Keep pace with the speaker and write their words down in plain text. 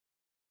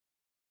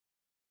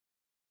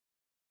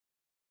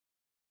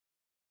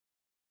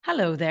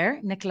Hello there,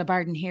 Nicola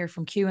Barden here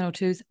from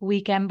Q102's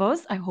Weekend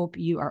Buzz. I hope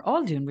you are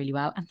all doing really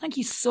well, and thank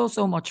you so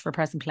much for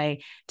pressing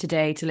play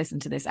today to listen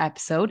to this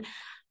episode.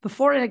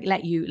 Before I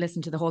let you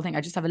listen to the whole thing,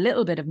 I just have a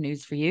little bit of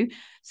news for you.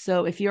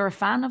 So if you're a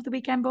fan of the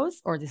Weekend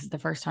Buzz, or this is the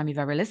first time you've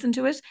ever listened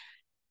to it,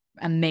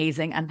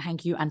 amazing, and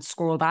thank you. And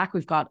scroll back,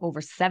 we've got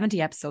over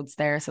 70 episodes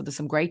there, so there's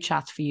some great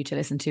chats for you to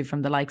listen to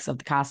from the likes of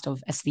the cast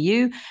of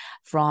SVU,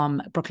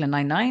 from Brooklyn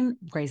Nine-Nine,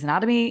 Grey's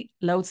Anatomy,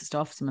 loads of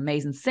stuff, some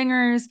amazing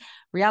singers,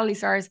 reality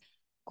stars,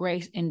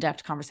 great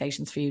in-depth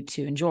conversations for you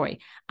to enjoy.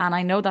 And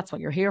I know that's what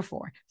you're here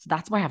for, so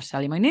that's why I have to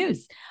tell you my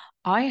news.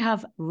 I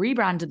have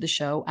rebranded the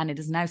show and it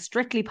is now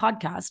strictly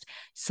podcast.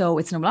 So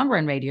it's no longer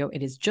on radio,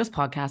 it is just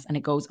podcast, and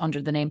it goes under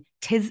the name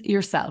Tis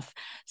Yourself.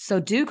 So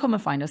do come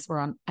and find us. We're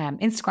on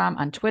Instagram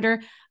and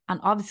Twitter, and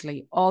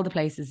obviously all the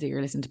places that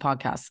you're listening to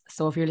podcasts.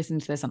 So if you're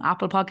listening to this on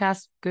Apple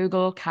Podcasts,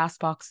 Google,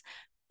 Castbox,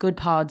 Good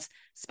Pods,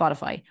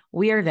 Spotify,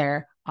 we are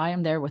there. I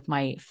am there with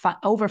my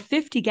over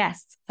 50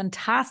 guests,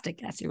 fantastic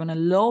guests. You're going to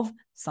love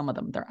some of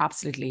them. They're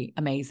absolutely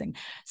amazing.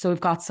 So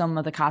we've got some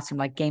of the cast from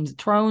like Games of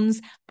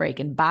Thrones,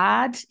 Breaking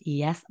Bad.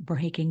 Yes,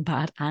 Breaking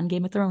Bad and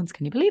Game of Thrones.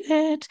 Can you believe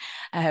it?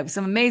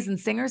 Some amazing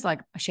singers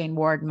like Shane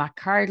Ward and Matt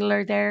Cardle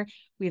are there.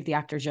 We have the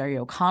actor Jerry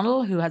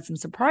O'Connell, who had some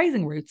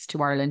surprising roots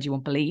to Ireland, you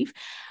won't believe.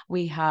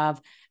 We have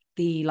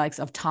the likes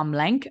of Tom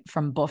Lenk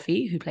from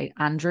Buffy, who played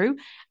Andrew.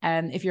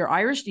 If you're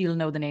Irish, you'll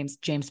know the names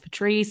James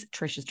Patrice,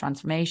 Trisha's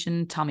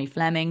Transformation, Tommy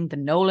Fleming, the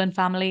Nolan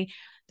family.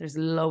 There's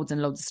loads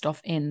and loads of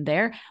stuff in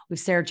there. We've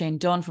Sarah Jane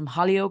Dunn from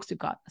Hollyoaks. We've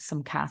got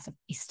some cast of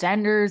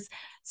EastEnders.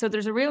 So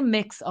there's a real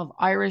mix of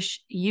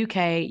Irish,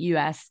 UK,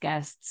 US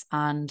guests,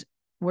 and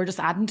we're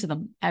just adding to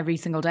them every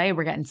single day.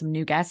 We're getting some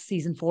new guests.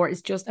 Season 4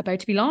 is just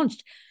about to be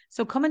launched.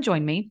 So come and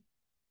join me.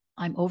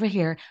 I'm over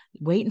here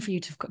waiting for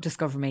you to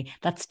discover me.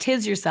 That's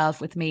Tis Yourself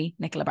with me,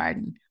 Nicola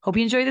Barden. Hope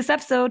you enjoy this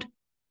episode.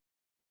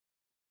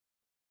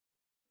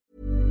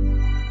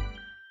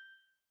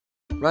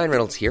 Ryan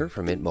Reynolds here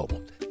from Mint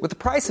Mobile. With the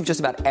price of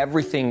just about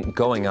everything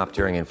going up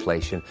during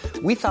inflation,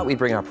 we thought we'd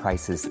bring our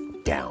prices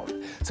down.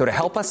 So to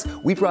help us,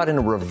 we brought in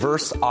a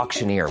reverse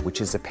auctioneer, which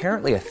is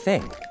apparently a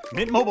thing.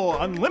 Mint Mobile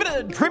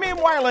Unlimited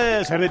Premium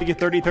Wireless. How to get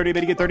 30, 30,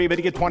 bit to get 30, bit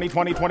to get 20,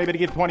 20, 20, bit to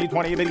get 20,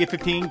 20, bit to get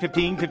 15,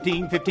 15,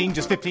 15, 15,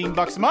 just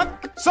 $15 a month?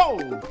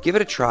 Sold! Give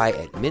it a try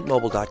at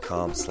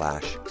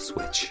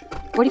mintmobile.com/switch.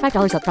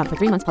 $45 up front for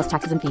 3 months plus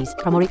taxes and fees.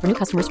 Promo rate for new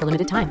customers for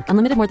limited time.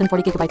 Unlimited more than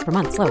 40 gigabytes per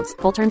month. Slows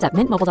full terms at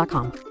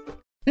mintmobile.com.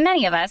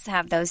 Many of us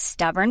have those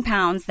stubborn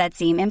pounds that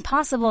seem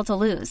impossible to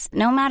lose,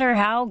 no matter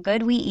how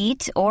good we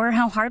eat or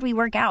how hard we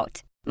work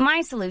out. My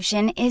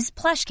solution is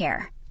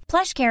PlushCare.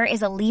 PlushCare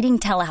is a leading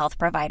telehealth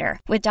provider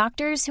with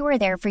doctors who are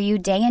there for you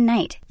day and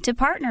night to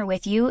partner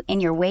with you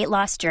in your weight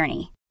loss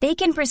journey. They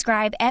can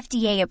prescribe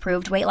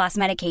FDA-approved weight loss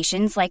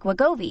medications like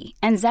Wegovy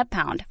and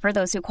Zepbound for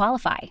those who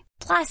qualify.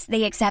 Plus,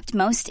 they accept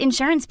most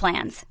insurance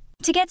plans.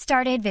 To get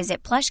started,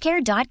 visit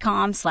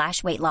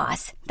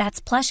plushcare.com/weightloss.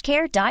 That's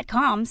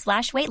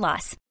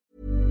plushcare.com/weightloss.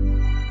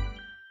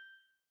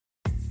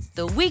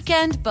 The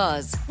Weekend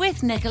Buzz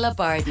with Nicola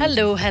Barden.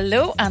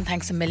 Hello, and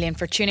thanks a million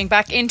for tuning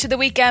back into the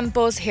Weekend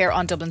Buzz here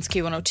on Dublin's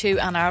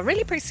Q102, and I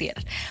really appreciate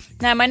it.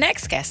 Now, my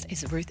next guest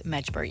is Ruth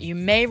Medjber. You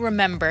may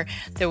remember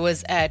there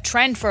was a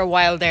trend for a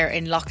while there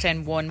in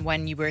Lockdown 1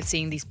 when you were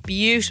seeing these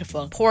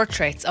beautiful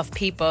portraits of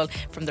people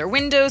from their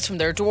windows, from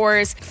their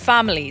doors,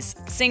 families,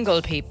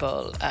 single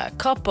people,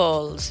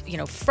 couples,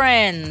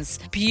 friends,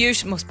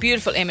 most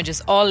beautiful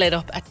images all lit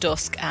up at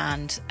dusk,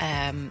 and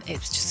it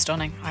was just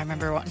stunning. I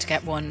remember wanting to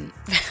get one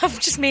of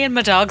just me and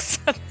my dogs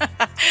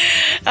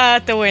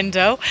at the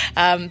window.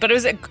 But it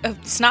was a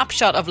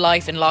snapshot of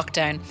life in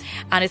lockdown,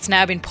 and it's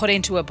now been put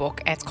into a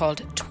book. It's called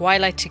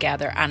Twilight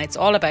Together, and it's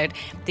all about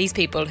these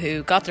people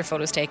who got their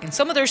photos taken,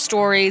 some of their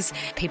stories,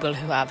 people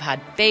who have had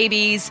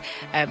babies,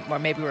 or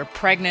maybe were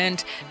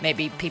pregnant,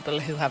 maybe people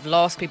who have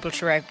lost people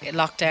throughout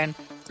lockdown.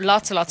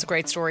 Lots of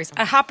great stories,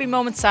 happy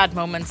moments, sad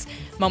moments,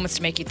 moments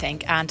to make you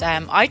think. And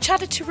I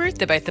chatted to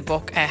Ruth about the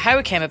book, how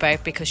it came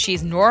about, because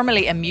she's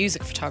normally a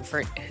music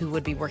photographer who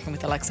would be working with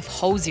the likes of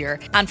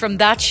Hozier, and from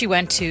that she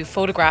went to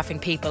photographing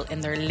people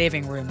in their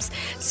living rooms.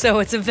 So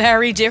it's a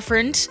very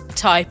different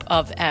type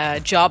of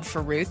job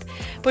for Ruth,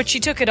 but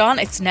she took it on.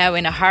 It's now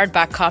in a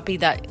hardback copy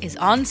that is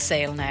on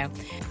sale now.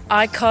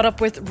 I caught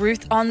up with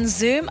Ruth on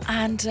Zoom,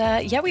 and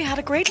we had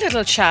a great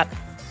little chat.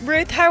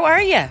 Ruth, how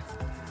are you?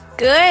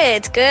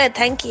 Good.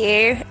 Thank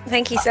you.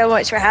 Thank you so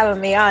much for having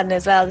me on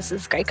as well. This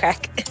is great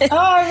crack. Oh,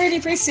 I really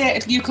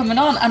appreciate you coming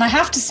on. And I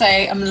have to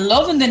say, I'm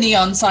loving the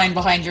neon sign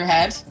behind your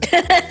head.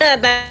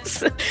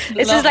 This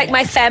is like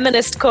my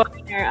feminist corner.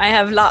 I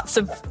have lots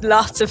of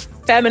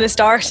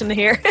feminist art in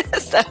here.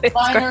 So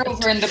I'm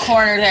over in the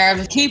corner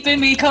there, keeping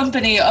me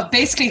company.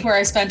 Basically, where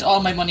I spent all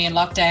my money in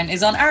lockdown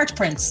is on art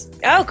prints.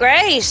 Oh,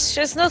 great.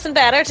 There's nothing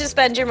better to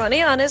spend your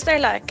money on, is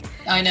there?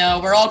 I know.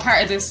 We're all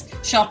part of this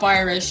Shop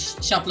Irish,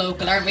 Shop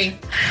Local, aren't we?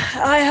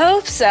 I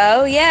hope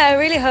so. Yeah, I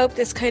really hope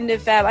this kind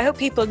of... I hope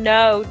people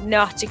know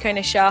not to kind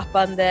of shop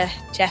on the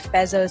Jeff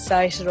Bezos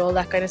site and all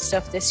that kind of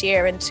stuff this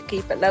year, and to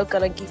keep it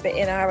local and keep it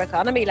in our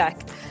economy.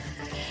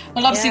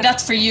 Well, obviously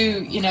that's for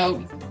you,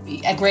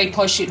 a great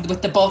push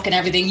with the book and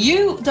everything.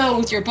 You, though,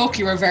 with your book,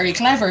 you were very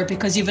clever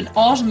because you have an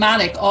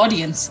automatic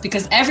audience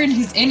because everyone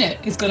who's in it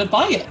is going to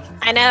buy it.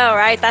 I know,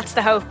 right? That's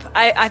the hope.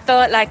 I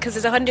thought, like, because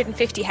there's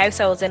 150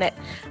 households in it,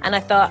 and I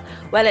thought,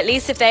 well, at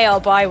least if they all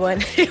buy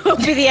one, it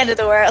won't be the end of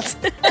the world.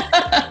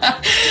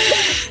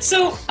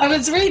 So I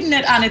was reading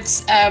it, and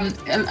it's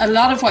a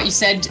lot of what you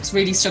said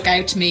really stuck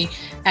out to me.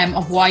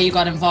 Of why you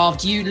got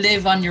involved. You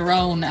live on your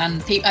own,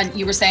 and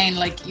you were saying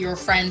like your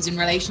friends in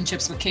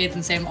relationships with kids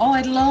and saying, oh,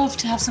 I'd love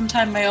to have some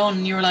time of my own,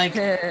 and you were like,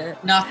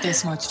 not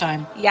this much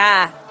time.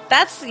 Yeah,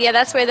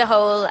 that's where the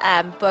whole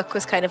book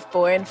was kind of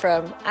born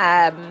from,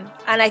 and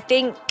I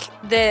think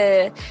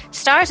the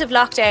start of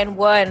lockdown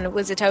 1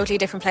 was a totally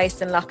different place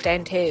than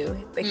lockdown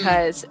 2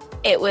 because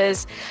it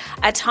was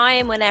a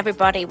time when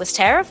everybody was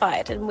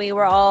terrified and we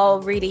were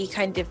all really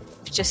kind of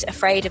just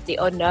afraid of the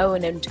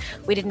unknown, and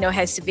we didn't know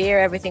how severe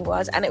everything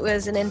was, and it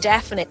was an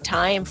indefinite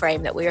time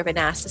frame that we were being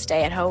asked to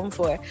stay at home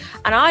for.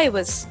 And I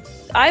was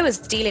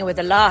dealing with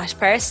a lot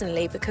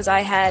personally because I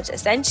had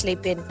essentially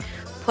been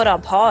put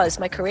on pause.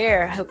 My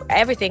career,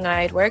 everything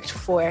I had worked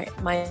for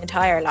my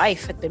entire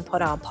life had been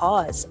put on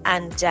pause,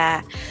 and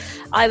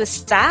I was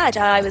sad,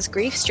 I was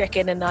grief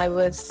stricken, and I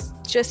was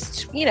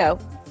just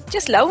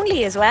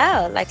lonely as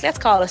well. Like, let's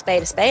call a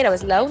spade a spade. I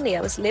was lonely.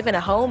 I was living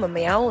at home on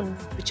my own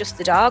with just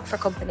the dog for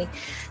company.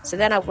 So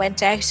then I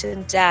went out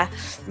and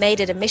made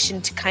it a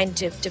mission to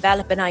kind of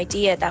develop an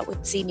idea that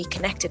would see me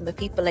connected with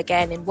people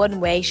again in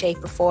one way,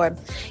 shape or form,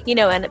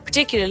 and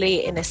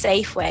particularly in a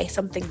safe way,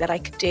 something that I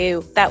could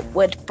do that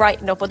would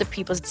brighten up other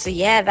people's. So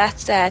yeah,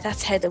 that's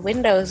how The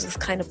Windows was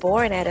kind of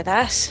born out of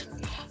that.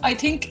 I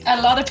think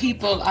a lot of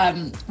people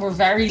were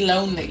very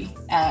lonely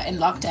in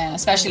lockdown,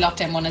 especially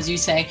lockdown 1, as you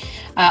say.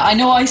 I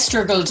know I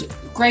struggled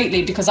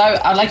greatly because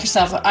I like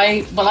yourself,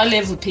 I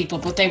live with people,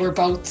 but they were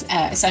both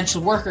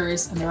essential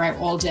workers and they were out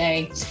all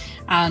day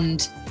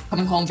and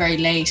coming home very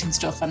late and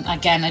stuff. And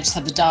again, I just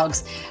had the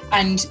dogs.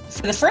 And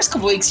for the first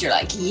couple of weeks, you're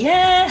like,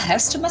 yeah,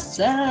 house to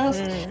myself.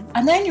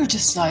 And then you're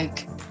just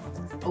like,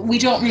 we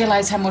don't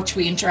realize how much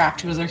we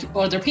interact with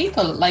other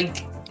people.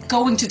 Like,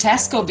 going to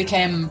Tesco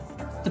became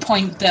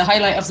the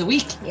highlight of the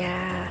week.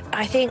 Yeah,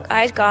 I think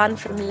I'd gone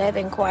from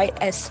living quite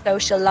a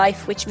social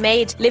life, which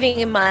made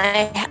living in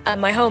my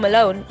home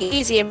alone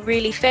easy and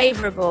really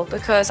favourable,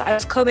 because I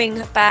was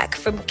coming back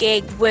from a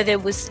gig where there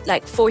was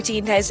like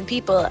 14,000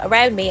 people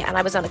around me, and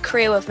I was on a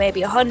crew of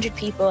maybe 100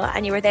 people,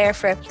 and you were there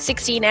for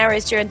 16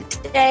 hours during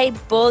the day,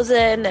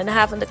 buzzing and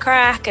having the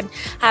crack and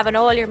having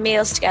all your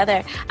meals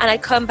together. And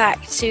I'd come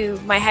back to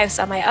my house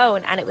on my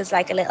own, and it was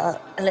like a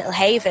little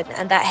haven,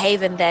 and that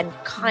haven then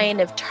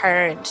kind of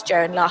turned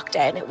during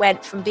lockdown. It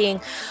went from being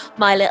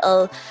my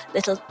little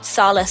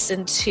solace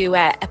into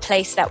a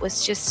place that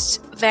was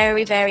just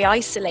very, very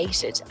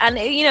isolated. And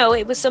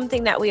it was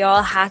something that we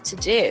all had to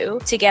do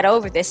to get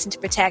over this and to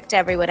protect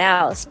everyone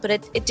else, but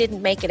it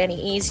didn't make it any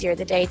easier,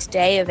 the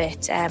day-to-day of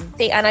it. And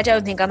I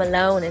don't think I'm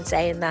alone in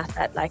saying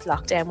that like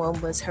lockdown 1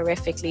 was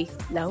horrifically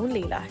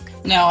lonely.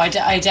 Like, no, I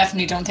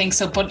definitely don't think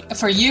so. But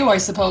for you, I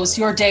suppose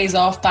your days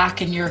off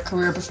back in your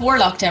career before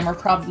lockdown were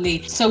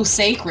probably so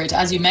sacred.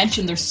 As you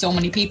mentioned, there's so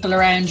many people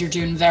around, you're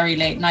doing very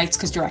late nights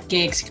because you're at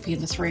gigs. You could be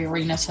in the 3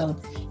 Arena till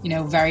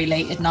very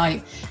late at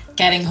night,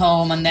 getting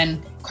home and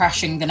then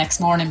crashing the next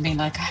morning being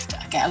like, I have to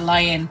get a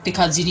lie in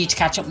because you need to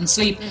catch up and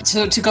sleep.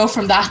 So to go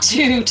from that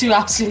to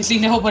absolutely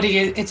nobody,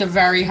 it's a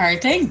very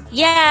hard thing.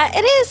 Yeah,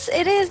 it is.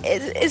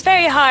 It's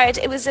very hard.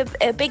 It was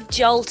a big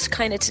jolt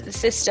kind of to the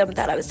system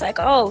that I was like,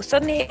 oh,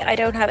 suddenly I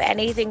don't have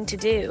anything to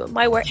do.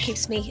 My work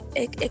keeps me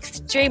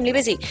extremely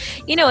busy,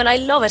 and I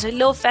love it. I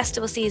love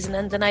festival season,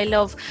 and then I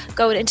love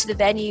going into the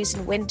venues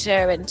in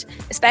winter, and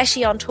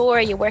especially on tour,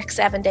 you work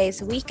 7 days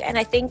a week. And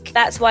I think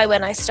that's why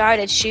when I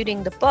started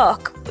shooting the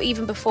book,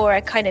 even before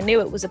I kind of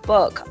knew it was a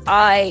book,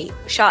 I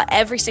shot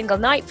every single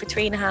night for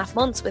 3.5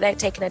 months without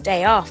taking a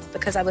day off,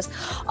 because I was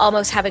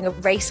almost having a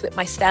race with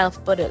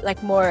myself, but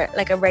more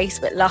like a race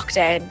with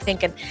lockdown,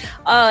 thinking,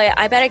 oh,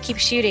 I better keep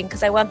shooting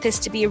because I want this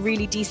to be a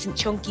really decent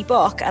chunky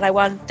book, and I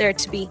want there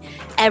to be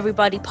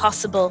everybody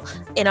possible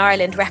in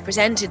Ireland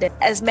represented it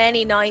as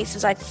many nights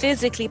as I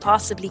physically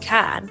possibly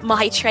can.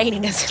 My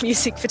training as a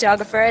music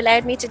photographer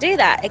allowed me to do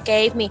that. It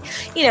gave me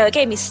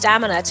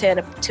stamina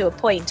to a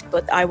point,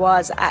 but I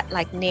was at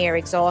like near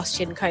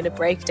exhaustion kind of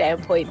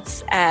breakdown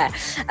points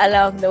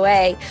along the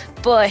way.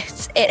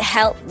 But it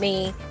helped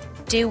me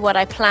do what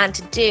I planned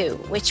to do,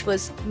 which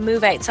was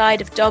move outside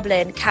of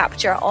Dublin,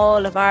 capture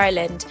all of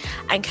Ireland,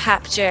 and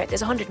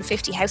there's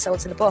 150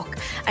 households in the book,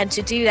 and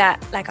to do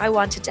that, like, I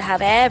wanted to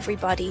have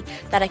everybody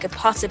that I could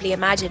possibly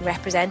imagine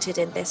represented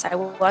in this. I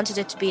wanted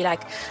it to be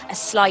like a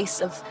slice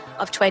of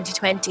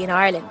 2020 in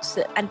Ireland.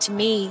 And to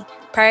me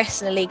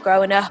personally,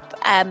 growing up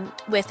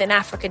with an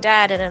African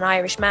dad and an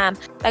Irish mum,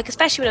 like,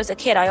 especially when I was a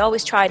kid, I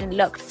always tried and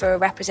looked for a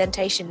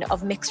representation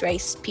of mixed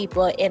race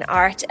people in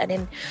art and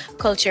in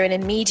culture and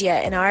in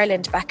media in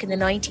Ireland back in the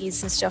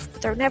 90s and stuff,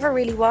 but there never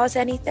really was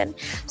anything.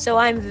 So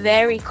I'm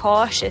very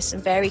cautious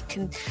and very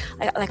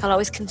I'll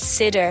always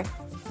consider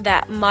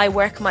that my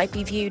work might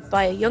be viewed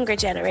by a younger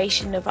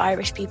generation of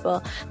Irish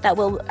people that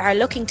are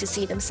looking to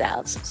see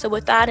themselves. So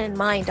with that in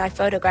mind, I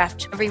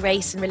photographed every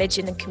race and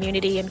religion and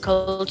community and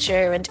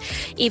culture, and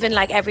even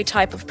like every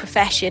type of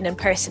profession and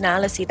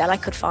personality that I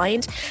could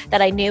find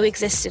that I knew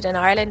existed in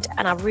Ireland.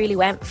 And I really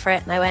went for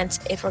it. And I went,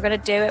 if we're going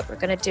to do it, we're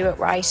going to do it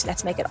right.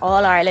 Let's make it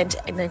all Ireland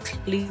and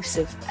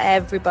inclusive,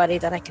 everybody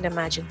that I can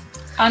imagine.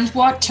 And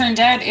what turned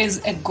out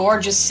is a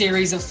gorgeous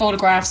series of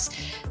photographs,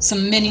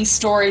 some mini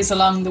stories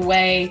along the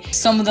way.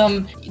 Some of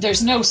them,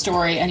 there's no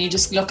story and you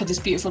just look at this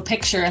beautiful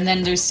picture, and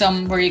then there's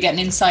some where you get an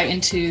insight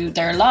into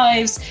their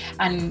lives,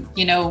 and,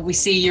 you know, we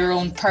see your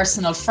own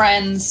personal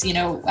friends. You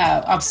know,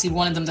 obviously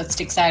one of them that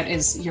sticks out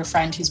is your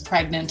friend who's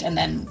pregnant and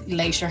then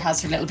later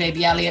has her little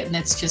baby Elliot, and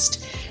it's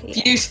just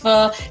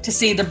beautiful to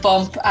see the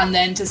bump, and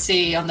then to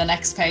see on the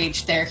next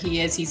page, there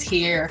he is, he's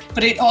here.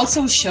 But it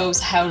also shows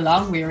how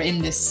long we were in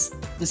this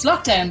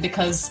lockdown,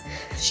 because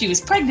she was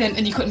pregnant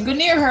and you couldn't go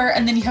near her,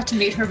 and then you have to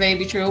meet her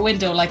baby through a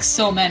window, like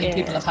so many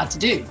people have had to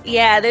do.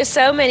 Yeah, there's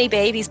so many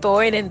babies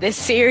born in this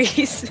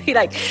series.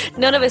 Like,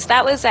 none of us,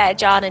 that was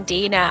John and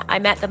Dina. I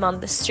met them on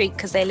the street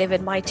because they live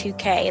in my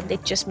 2K and they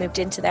just moved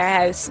into their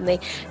house and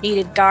they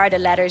needed Garda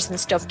letters and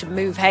stuff to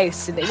move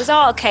house, and it was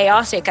all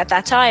chaotic at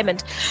that time.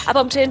 And I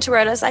bumped into her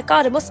and I was like,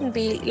 God, it mustn't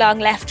be long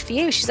left for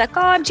you. She's like,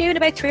 oh, I'm due in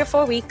about 3 or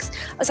 4 weeks.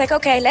 I was like,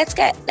 okay,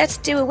 let's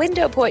do a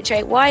window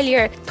portrait while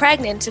you're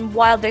pregnant and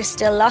while there's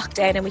still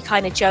lockdown. And we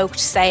kind of joked,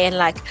 saying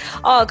like,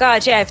 oh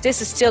God, yeah, if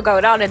this is still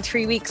going on in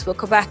 3 weeks, we'll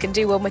come back and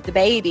do one with the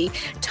baby.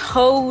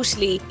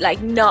 Totally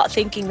like not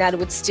thinking that it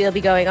would still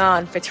be going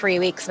on for 3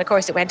 weeks. And of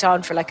course it went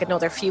on for like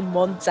another few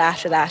months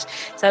after that.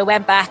 So I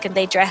went back and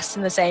they dressed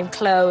in the same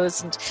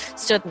clothes and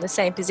stood in the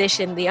same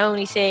position. The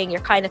only thing,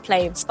 you're kind of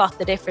playing spot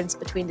the difference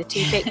between the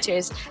two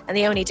pictures, and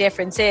the only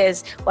difference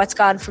is what's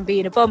gone from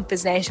being a bump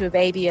is now to a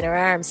baby in her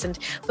arms.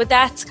 But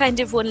that's kind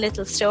of one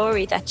little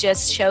story that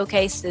just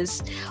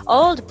showcases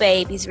all the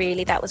babies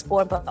really that was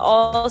born, but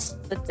also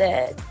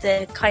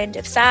the kind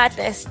of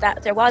sadness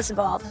that there was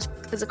involved.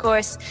 Because of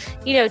course,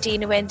 you know,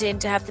 Dina went in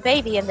to have the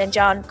baby and then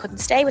John couldn't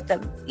stay with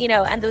them, you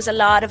know, and there was a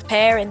lot of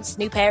parents,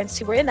 new parents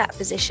who were in that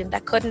position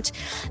that couldn't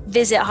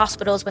visit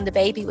hospitals when the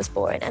baby was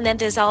born. And then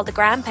there's all the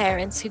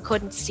grandparents who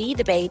couldn't see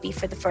the baby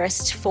for the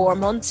first 4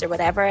 months or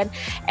whatever. And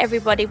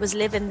everybody was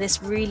living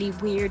this really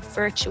weird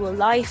virtual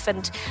life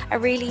and a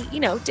really, you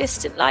know,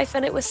 distant life.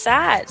 And it was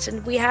sad.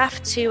 And we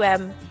have to,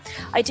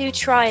 I do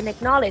try and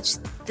acknowledge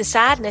the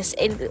sadness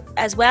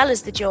as well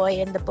as the joy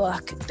in the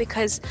book,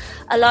 because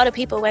a lot of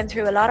people went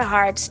through a lot of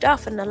hard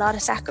stuff and a lot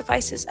of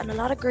sacrifices and a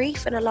lot of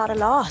grief and a lot of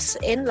loss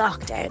in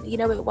lockdown. You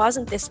know, it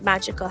wasn't this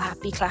magical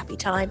happy clappy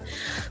time,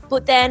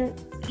 but then,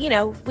 you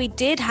know, we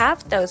did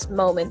have those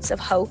moments of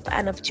hope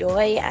and of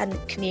joy and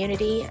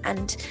community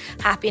and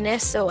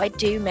happiness. So I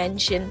do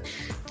mention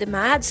the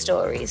mad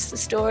stories, the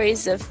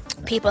stories of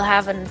people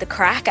having the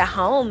crack at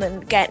home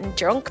and getting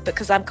drunk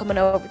because I'm coming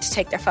over to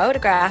take their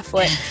photograph,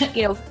 or,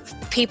 you know,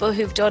 people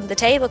who've done the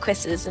table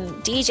quizzes and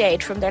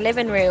DJ'd from their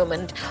living room,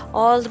 and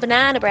all the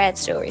banana bread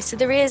stories. So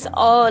there is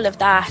all of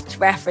that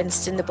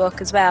referenced in the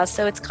book as well.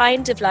 So it's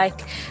kind of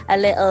like a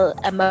little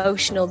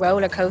emotional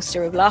roller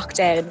coaster of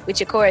lockdown, which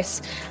of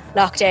course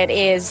lockdown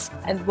is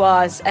and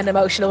was an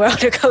emotional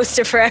roller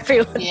coaster for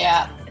everyone.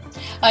 Yeah.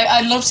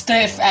 I loved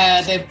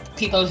the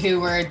people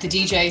who were the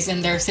DJs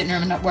in their sitting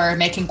room and were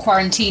making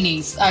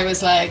quarantinis. I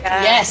was like,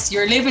 yes,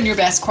 you're living your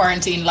best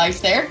quarantine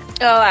life there.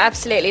 Oh,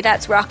 absolutely.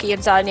 That's Rocky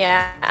and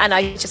Sonia, and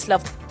I just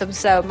love them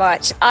so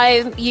much.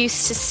 I'm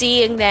used to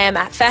seeing them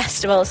at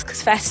festivals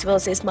because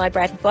festivals is my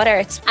bread and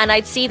butter. And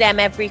I'd see them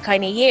every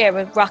kind of year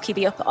when Rocky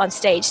be up on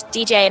stage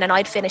DJing, and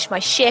I'd finish my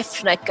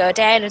shift and I'd go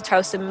down and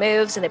throw some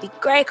moves and it'd be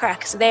great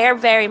crack. So they're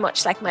very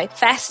much like my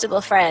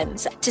festival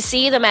friends. To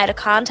see them out of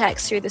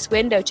context through this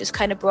window just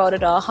kind of brought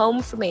it all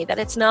home for me, that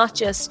it's not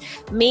just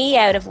me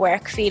out of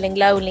work feeling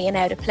lonely and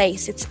out of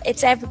place.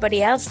 It's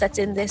everybody else that's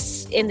in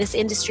this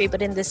industry,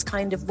 but in this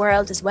kind of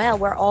world as well.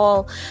 We're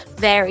all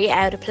very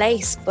out of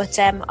place. But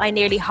I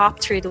nearly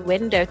hopped through the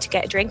window to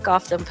get a drink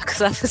off them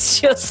because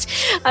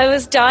I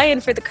was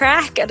dying for the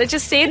crack, and I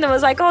just seen them. I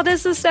was like, oh,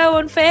 this is so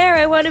unfair.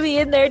 I want to be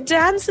in there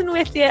dancing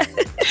with you.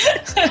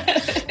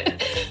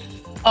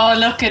 Oh,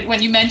 look,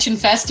 when you mention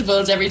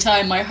festivals, every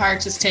time my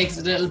heart just takes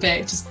a little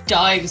bit, it just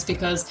dives,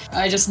 because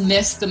I just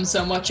miss them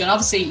so much. And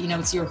obviously, you know,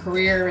 it's your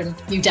career and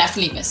you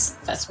definitely miss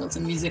festivals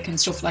and music and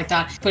stuff like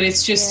that. But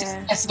it's just,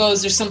 I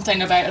suppose there's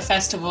something about a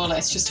festival,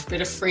 it's just a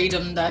bit of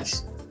freedom that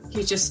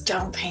you just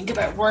don't think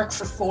about work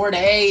for 4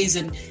 days,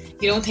 and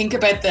you don't think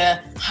about the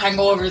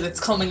hangover that's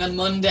coming on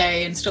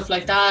Monday and stuff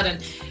like that.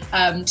 And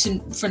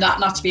for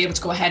that not to be able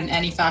to go ahead in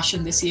any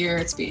fashion this year,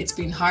 it's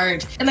been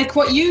hard. And like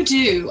what you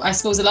do, I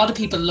suppose a lot of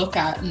people look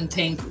at and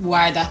think,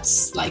 wow,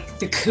 that's like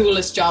the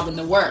coolest job in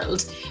the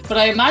world. But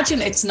I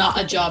imagine it's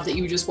not a job that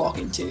you just walk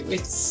into.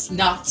 It's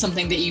not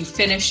something that you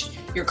finish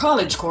your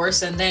college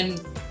course and then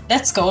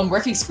let's go on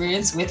work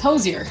experience with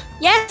Hozier.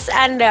 Yes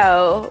and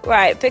no,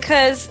 right?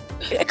 Because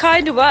it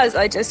kind of was.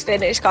 I just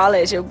finished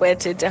college and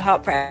went into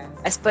hot press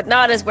but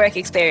not as work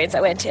experience.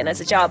 I went in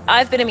as a job.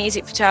 I've been a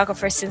music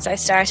photographer since I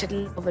started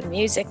loving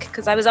music,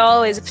 because I was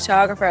always a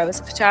photographer. I was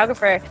a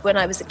photographer when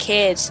I was a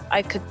kid.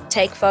 I could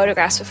take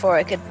photographs before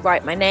I could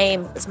write my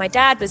name, because my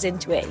dad was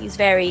into it. He's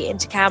very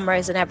into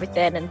cameras and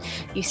everything, and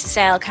used to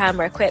sell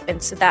camera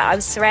equipment, so that I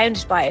was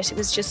surrounded by it. It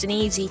was just an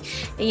easy,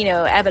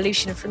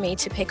 evolution for me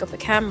to pick up a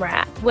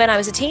camera. When I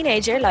was a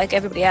teenager, like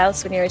everybody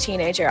else when you're a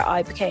teenager,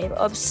 I became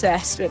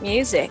obsessed with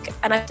music,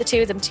 and I put the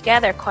two of them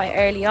together quite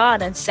early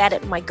on and set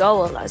it my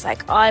goal. I was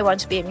like, I want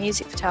to be a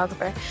music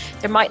photographer.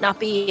 There might not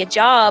be a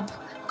job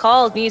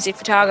called music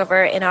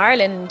photographer in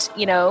Ireland,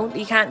 you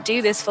can't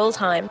do this full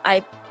time.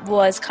 I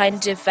was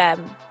kind of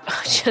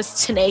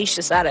just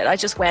tenacious at it. I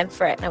just went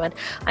for it, and I went,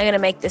 I'm going to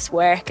make this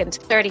work. And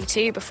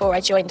 32 before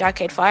I joined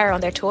Arcade Fire on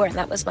their tour, and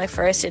that was my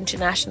first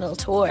international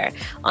tour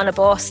on a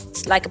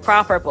bus, like a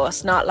proper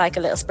bus, not like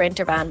a little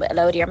Sprinter van with a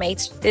load of your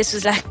mates. This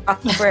was like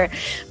a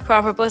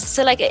proper bus.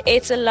 So like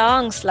it's a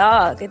long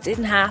slog. It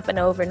didn't happen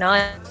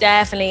overnight.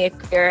 Definitely a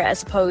career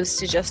as opposed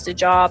to just a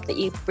job that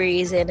you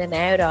breeze in and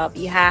out of.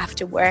 You have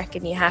to work,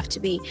 and you have to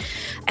be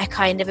a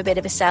kind of a bit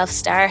of a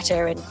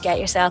self-starter and get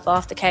yourself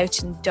off the couch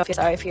and don't feel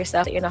sorry for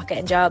yourself that you're not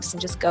getting jobs,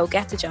 and just go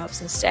get the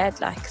jobs instead.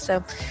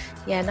 So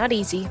yeah, not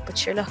easy, but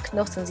sure, look,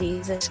 nothing's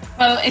easy.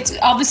 Well, it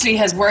obviously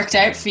has worked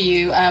out for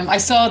you. I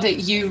saw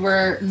that you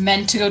were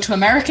meant to go to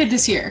America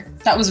this year.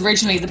 That was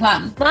originally the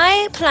plan.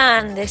 My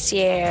plan this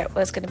year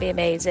was going to be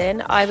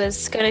amazing. I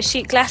was going to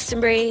shoot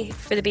Glastonbury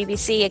for the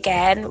BBC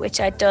again,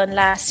 which I'd done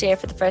last year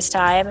for the first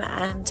time,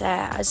 and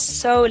I was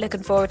so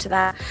looking forward to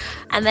that.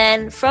 And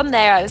then from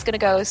there I was going to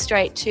go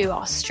straight to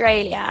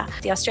Australia.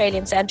 The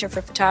Australian Centre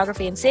for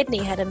Photography in Sydney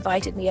had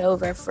invited me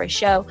over for a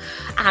show,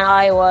 and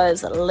I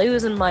was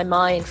losing my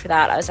mind for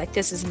that. I was like,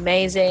 this is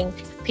amazing.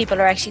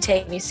 People are actually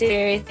taking me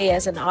seriously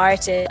as an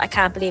artist. I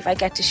can't believe I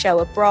get to show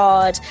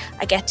abroad.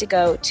 I get to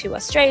go to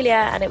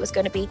Australia, and it was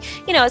going to be,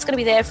 it's going to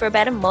be there for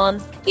about a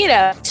month.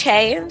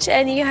 Change,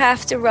 and you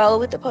have to roll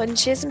with the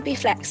punches and be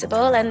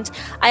flexible. And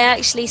I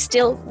actually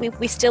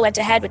we still went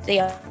ahead with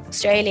the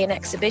Australian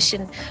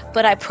exhibition,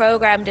 but I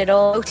programmed it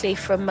all totally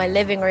from my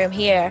living room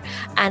here,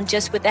 and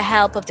just with the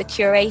help of the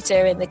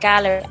curator in the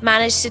gallery,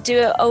 managed to do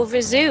it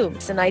over Zoom.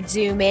 And I'd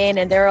zoom in,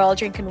 and they're all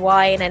drinking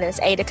wine, and it's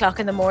 8 o'clock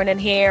in the morning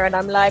here, and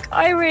I'm like,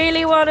 I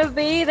really want to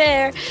be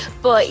there.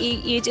 But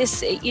you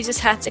just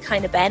had to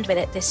kind of bend with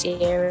it this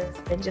year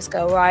and just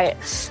go, right,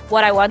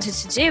 what I wanted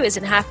to do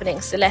isn't happening,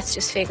 so let's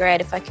just figure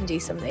out if I can do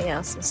something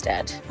else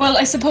instead. Well,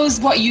 I suppose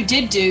what you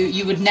did do,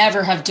 you would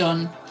never have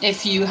done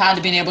if you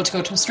had been able to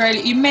go to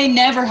Australia. You may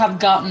never have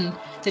gotten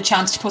the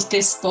chance to put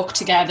this book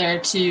together,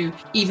 to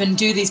even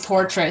do these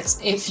portraits,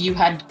 if you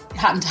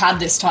hadn't had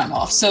this time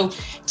off. So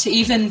to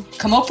even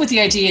come up with the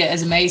idea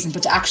is amazing,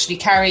 but to actually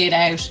carry it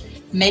out,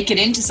 make it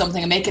into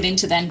something, and make it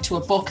into a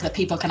book that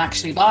people can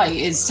actually buy,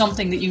 is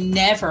something that you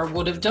never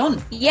would have done.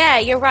 Yeah,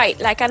 you're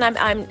right. And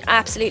I'm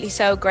absolutely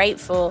so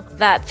grateful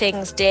that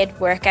things did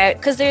work out,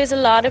 because there's a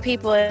lot of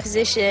people in the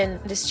musician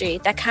industry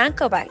that can't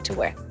go back to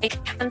work. They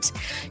can't,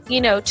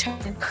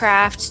 turn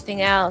craft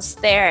something else.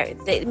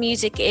 The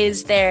music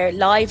is their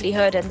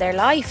livelihood and their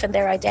life and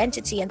their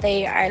identity, and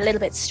they are a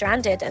little bit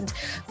stranded. And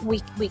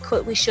we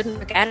shouldn't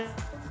forget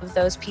of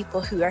those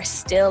people who are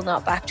still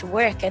not back to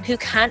work and who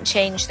can't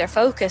change their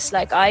focus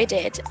like I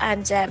did.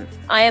 And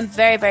I am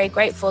very, very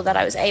grateful that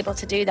I was able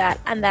to do that,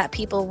 and that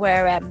people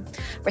were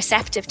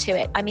receptive to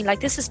it. I mean,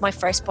 this is my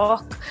first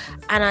book,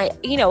 and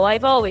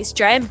I've always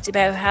dreamt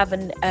about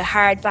having a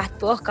hardback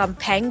book on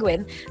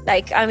Penguin.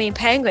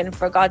 Penguin,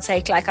 for God's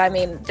sake,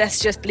 that's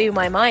just blew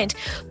my mind.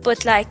 But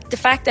the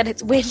fact that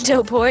it's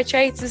window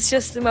portraits is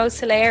just the most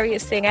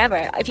hilarious thing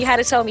ever. If you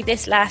had told me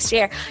this last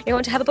year, you're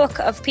going to have a book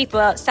of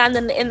people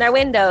standing in their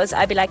window,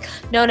 I'd be like,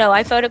 no,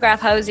 I photograph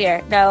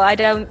Hosier. No, I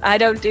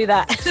don't do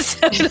that.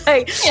 So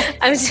yeah.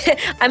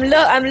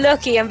 I'm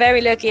lucky. I'm very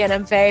lucky, and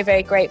I'm very,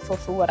 very grateful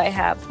for what I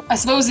have. I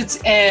suppose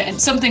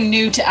it's something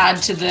new to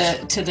add to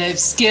the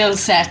skill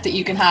set that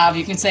you can have.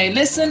 You can say,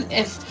 listen,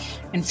 if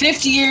in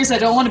 50 years I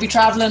don't want to be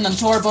traveling on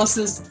tour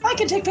buses, I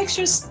can take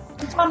pictures,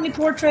 family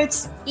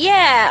portraits.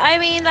 Yeah,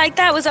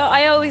 that was,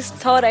 I always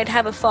thought I'd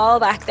have a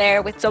fallback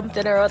there with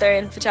something or other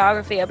in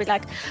photography. I'd be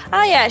like,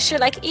 oh yeah, sure,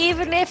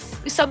 even if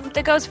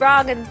something goes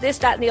wrong and this,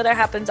 that and the other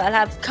happens, I'll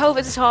have,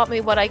 COVID's taught me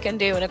what I can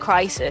do in a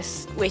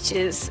crisis, which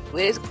is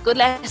a good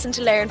lesson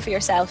to learn for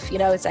yourself.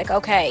 It's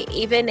okay,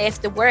 even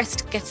if the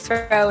worst gets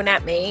thrown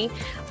at me,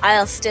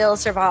 I'll still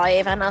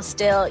survive, and I'll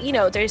still,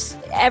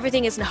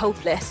 everything isn't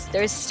hopeless.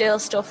 There's still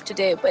stuff to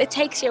do, but it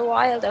takes you a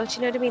while, don't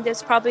you know what I mean?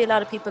 There's probably a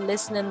lot of people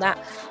listening that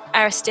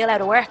are still out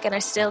of work and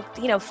are still,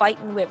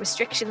 fighting with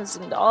restrictions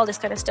and all this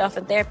kind of stuff,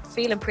 and they're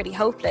feeling pretty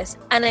hopeless.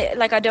 And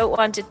I don't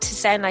want it to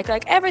sound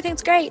like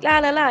everything's great, la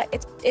la la.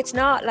 It's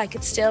not.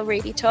 It's still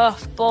really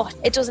tough, but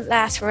it doesn't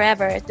last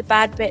forever. The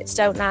bad bits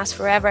don't last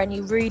forever, and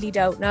you really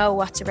don't know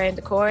what's around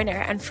the corner.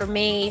 And for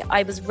me,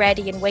 I was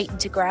ready and waiting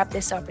to grab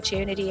this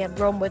opportunity and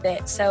run with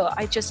it. So So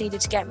I just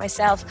needed to get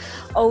myself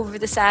over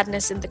the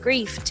sadness and the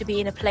grief to be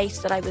in a place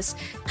that I was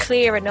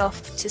clear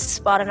enough to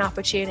spot an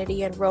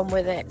opportunity and run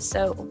with it.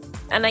 So,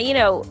 and I,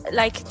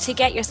 like, to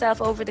get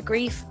yourself over the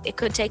grief, it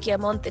could take you a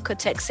month, it could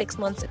take 6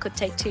 months, it could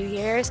take 2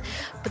 years,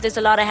 but there's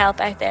a lot of help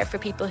out there for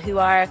people who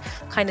are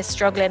kind of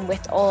struggling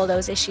with all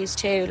those issues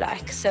too.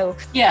 Like, so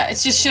yeah, it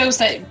just shows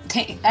that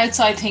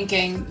outside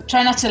thinking,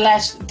 try not to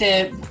let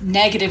the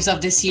negatives of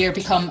this year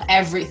become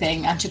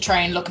everything, and to try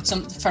and look at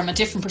something from a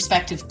different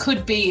perspective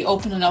could be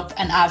opening up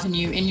an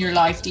avenue in your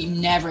life that you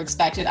never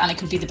expected, and it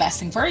could be the best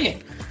thing for you.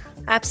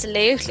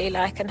 Absolutely,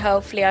 like, and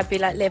hopefully I'd be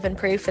like living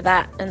proof of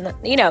that. And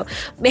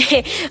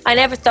I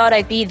never thought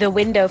I'd be the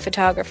window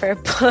photographer,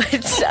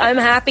 but I'm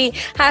happy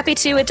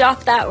to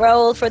adopt that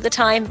role for the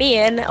time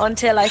being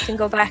until I can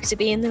go back to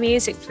being the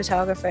music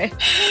photographer.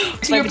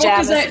 So your book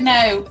is out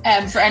now,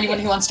 for anyone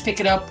who wants to pick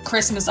it up.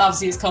 Christmas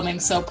obviously is coming,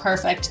 so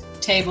perfect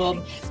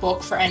table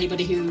book for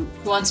anybody who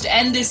wants to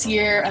end this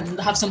year and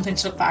have something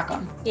to look back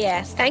on.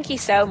 Yes, thank you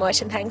so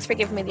much, and thanks for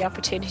giving me the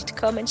opportunity to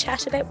come and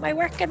chat about my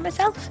work and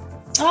myself.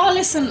 Oh,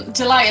 listen,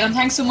 delighted, and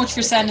thanks so much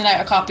for sending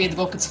out a copy of the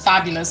book. It's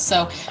fabulous.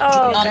 So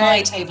it'll be on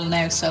my table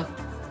now. So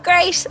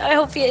great. I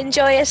hope you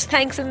enjoy it.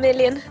 Thanks a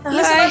million.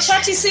 Listen, I'll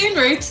chat to you soon,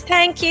 Ruth.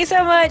 Thank you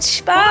so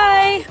much.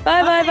 Bye.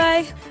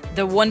 Bye.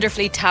 The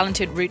wonderfully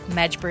talented Ruth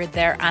Medjberg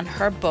there, and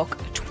her book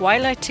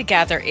Twilight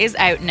Together is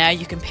out now.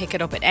 You can pick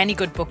it up at any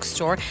good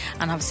bookstore,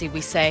 and obviously we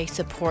say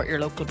support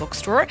your local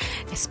bookstore,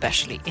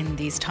 especially in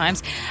these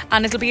times.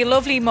 And it'll be a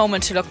lovely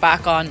moment to look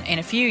back on in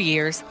a few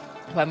years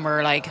when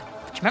we're like,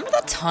 do you remember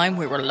that time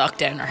we were locked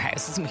down in our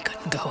houses and we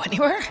couldn't go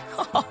anywhere?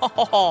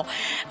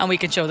 And we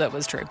can show that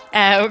was true.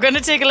 We're going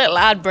to take a little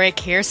ad break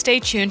here.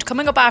 Stay tuned.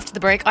 Coming up after the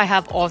break, I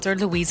have author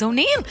Louise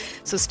O'Neill,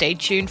 so stay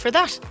tuned for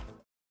that.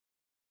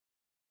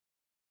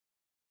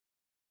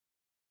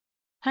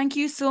 Thank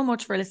you so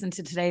much for listening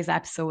to today's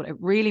episode. It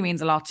really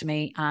means a lot to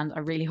me, and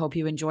I really hope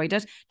you enjoyed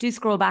it. Do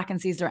scroll back and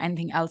see is there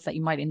anything else that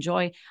you might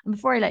enjoy. And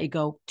before I let you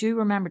go, do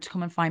remember to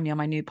come and find me on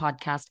my new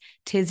podcast,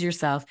 Tis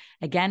Yourself.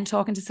 Again,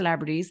 talking to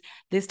celebrities,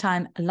 this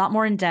time a lot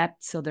more in depth.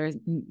 So there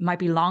might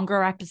be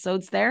longer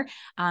episodes there.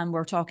 And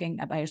we're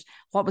talking about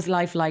what was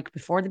life like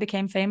before they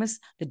became famous,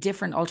 the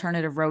different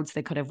alternative roads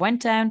they could have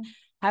went down,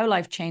 how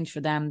life changed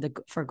for them,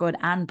 for good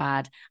and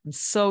bad, and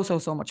so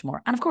much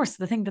more. And of course,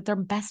 the thing that they're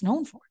best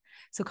known for.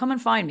 So come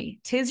and find me,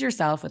 Tis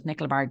Yourself with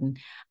Nicola Barden.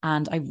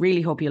 And I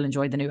really hope you'll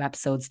enjoy the new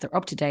episodes. They're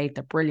up to date.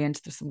 They're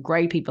brilliant. There's some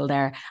great people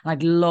there. And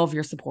I'd love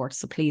your support.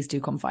 So please do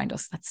come find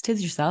us. That's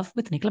Tis Yourself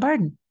with Nicola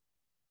Barden.